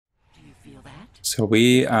So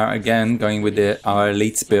we are again going with our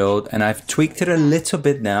elites build, and I've tweaked it a little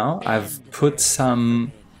bit now. I've put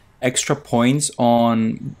some extra points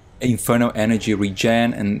on Inferno Energy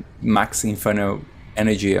regen and max Inferno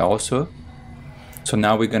Energy also. So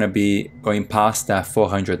now we're going to be going past that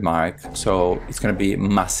 400 mark. So it's going to be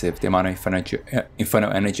massive, the amount of Inferno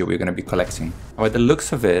Energy we're going to be collecting. By the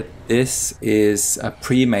looks of it, this is a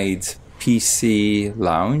pre-made PC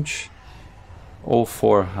lounge. All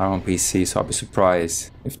four are on PC, so I'll be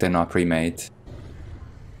surprised if they're not pre-made.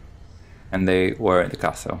 And they were at the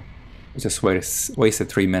castle. We just wasted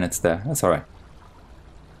 3 minutes there. That's alright.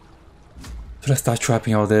 So let's start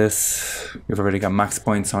trapping all this. We've already got max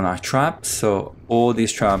points on our traps, so all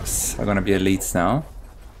these traps are gonna be elites now.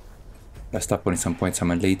 Let's start putting some points on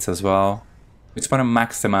elites as well. We just wanna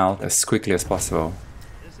max them out as quickly as possible.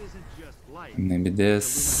 Maybe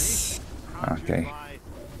this. Okay.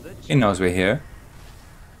 He knows we're here.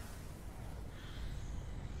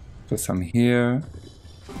 Put some here.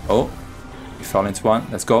 Oh, we fell into one.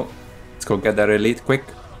 Let's go. Let's go get that elite quick.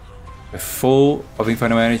 We're full of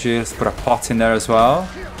Inferno Energy. Let's put a pot in there as well.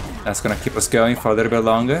 That's gonna keep us going for a little bit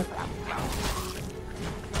longer.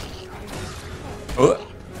 Oh,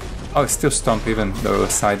 it's still stomp even though it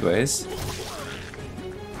was sideways.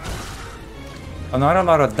 Oh, not a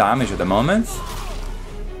lot of damage at the moment.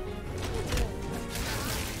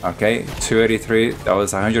 Okay, 283. That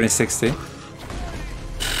was 160.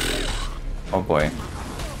 Oh boy.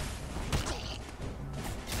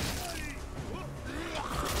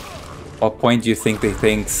 What point do you think they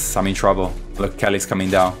thinks I'm in trouble? Look, Kelly's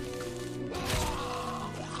coming down.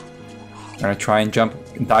 I'm gonna try and jump,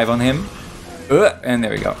 dive on him. And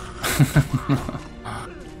there we go.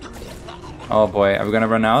 Oh boy, are we gonna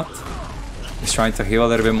run out? He's trying to heal a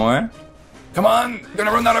little bit more. Come on, we're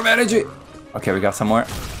gonna run out of energy. Okay, we got some more.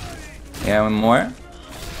 Yeah, one more.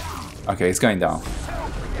 Okay, he's going down.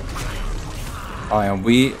 Oh, and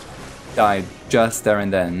we died just there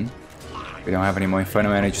and then. We don't have any more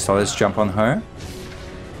Inferno Energy, so let's jump on her.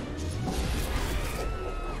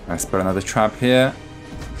 Let's put another trap here.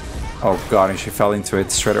 Oh god, and she fell into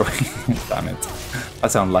it straight away. Damn it.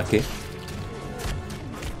 That's unlucky.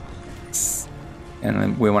 And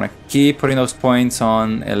then we want to keep putting those points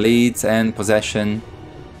on elites and possession.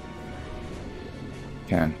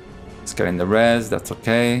 Okay. Let's get in the res, that's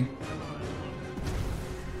okay.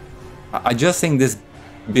 I just think this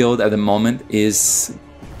build at the moment is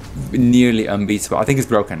nearly unbeatable. I think it's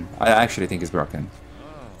broken. I actually think it's broken.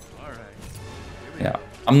 Yeah.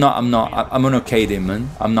 I'm an okay demon.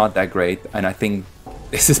 I'm not that great, and I think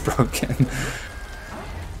this is broken.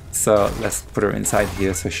 So let's put her inside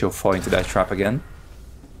here so she'll fall into that trap again.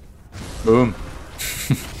 Boom.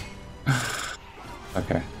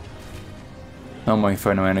 Okay. No more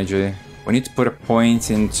Inferno Energy. We need to put a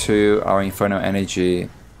point into our Inferno Energy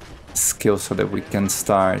skill so that we can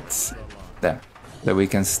start there. That we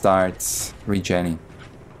can start regenning.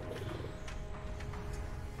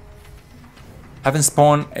 Haven't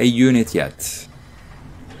spawned a unit yet.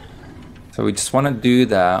 So we just want to do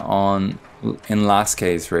that in last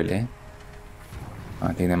case, really.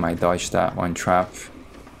 I think they might dodge that one trap.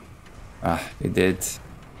 Ah, they did.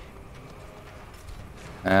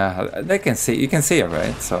 They can see, you can see it,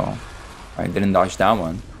 right? So I didn't dodge that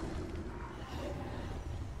one.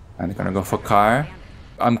 And they're gonna go for car.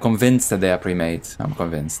 I'm convinced that they are pre-made. I'm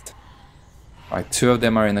convinced. Alright, 2 of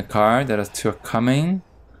them are in the car. There are 2 are coming.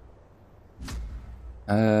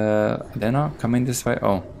 They're not coming this way.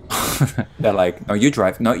 Oh. They're like, no, you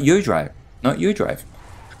drive. No, you drive. No, you drive.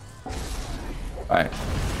 Alright.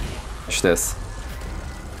 Watch this.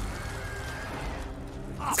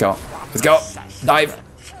 Let's go. Let's go. Dive.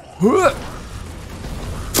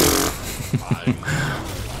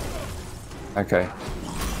 Okay.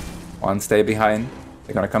 One stay behind.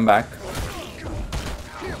 They're gonna come back.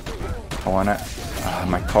 I wanna...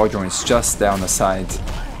 my cauldron is just there on the side.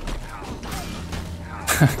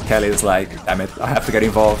 Kelly is like, damn it, I have to get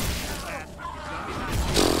involved.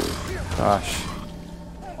 Gosh.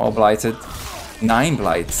 All blighted. 9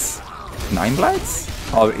 blights. 9 blights?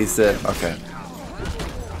 Oh, is it? Okay.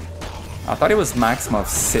 I thought it was maximum of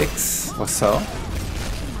 6 or so.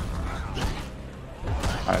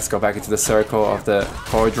 Alright, let's go back into the circle of the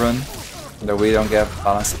cauldron so that we don't get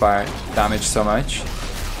balance bar damage so much.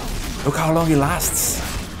 Look how long he lasts.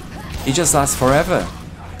 He just lasts forever.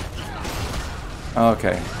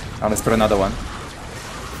 Okay, now let's put another one.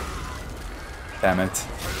 Damn it.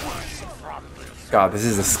 God, this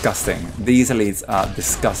is disgusting. These elites are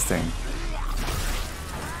disgusting.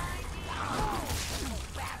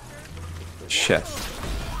 Shit.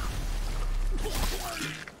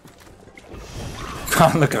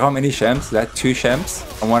 Look at how many Shems. That 2 Shems.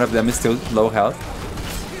 And one of them is still low health.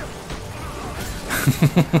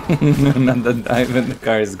 And the diamond, the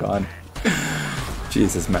car is gone.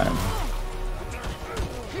 Jesus, man.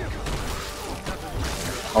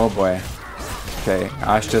 Oh boy. Okay,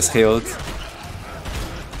 Ash just healed.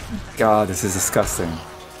 God, this is disgusting.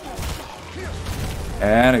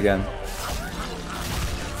 And again.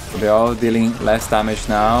 They're all dealing less damage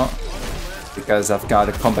now because I've got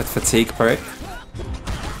a combat fatigue perk.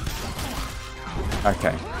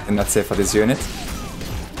 Okay, and that's it for this unit.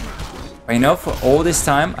 But you know, for all this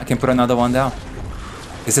time, I can put another one down.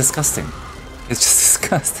 It's disgusting. It's just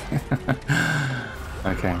disgusting.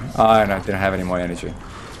 Okay. Oh no, I didn't have any more energy.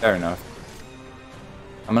 Fair enough.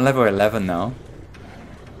 I'm on level 11 now.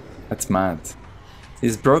 That's mad.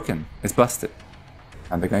 It's broken. It's busted.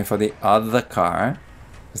 And they're going for the other car.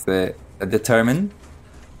 Is the determined?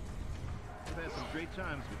 I've had some great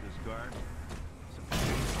times with this car.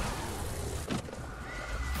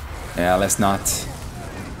 Yeah, let's not.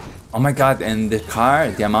 Oh my god, and the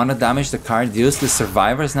car, the amount of damage the car deals to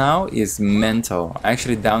survivors now is mental. I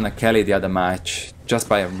actually downed a Kelly the other match just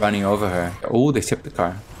by running over her. Oh, they tipped the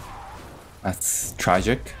car. That's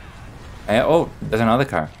tragic. Oh, there's another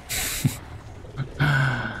car.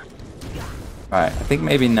 Alright, I think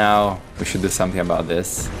maybe now we should do something about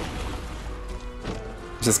this.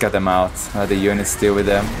 Just get them out. Let the units deal with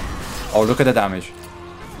them. Oh, look at the damage.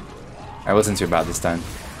 I wasn't too bad this time.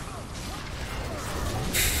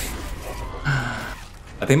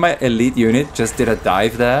 I think my elite unit just did a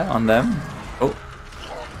dive there on them. Oh.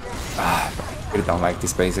 I really don't like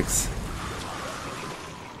these basics.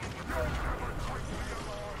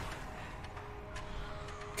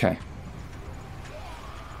 Okay.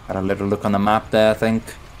 Got a little look on the map there, I think.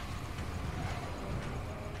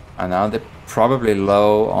 And now they're probably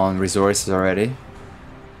low on resources already.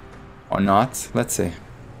 Or not. Let's see.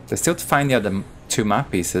 They still to find the other 2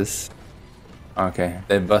 map pieces. Okay,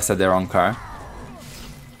 they busted their own car.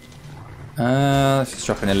 Let's just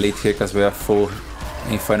drop an elite here because we have full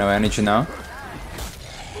Inferno energy now.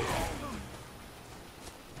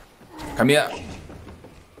 Come here!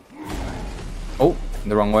 Oh,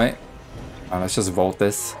 the wrong way. Oh, let's just vault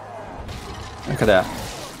this. Look at that.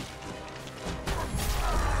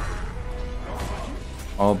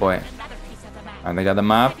 Oh boy. And they got the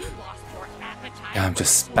map. Yeah, I'm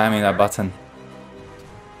just spamming that button.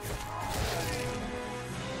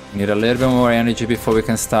 Need a little bit more energy before we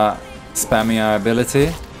can start spamming our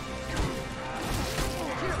ability.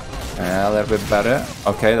 Yeah, a little bit better.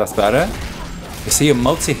 Okay, that's better. You see, you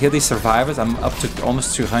multi-hit these survivors. I'm up to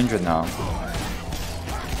almost 200 now.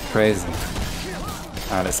 Crazy.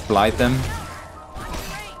 Alright, let's blight them.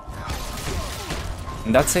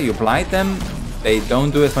 And that's it, you blight them, they don't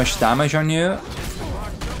do as much damage on you.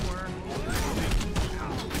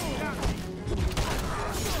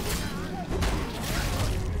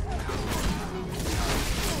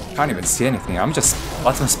 Can't even see anything, I'm just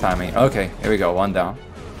button spamming. Okay, here we go, 1 down.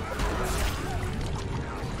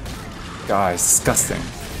 God, it's disgusting.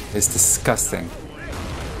 It's disgusting.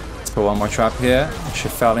 Let's put 1 more trap here. She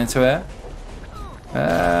fell into it.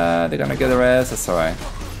 They're gonna get the rest, that's alright.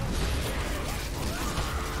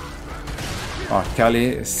 Oh, Kelly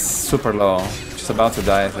is super low. She's about to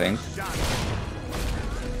die, I think.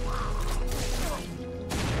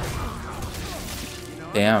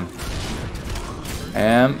 Damn.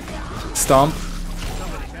 And stomp.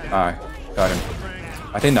 Alright, got him.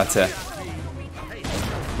 I think that's it.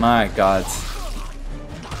 My god.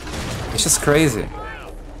 It's just crazy.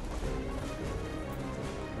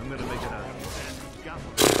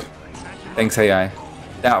 Thanks, AI.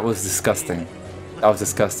 That was disgusting. That was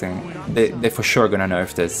disgusting. They're for sure gonna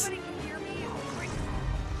nerf this.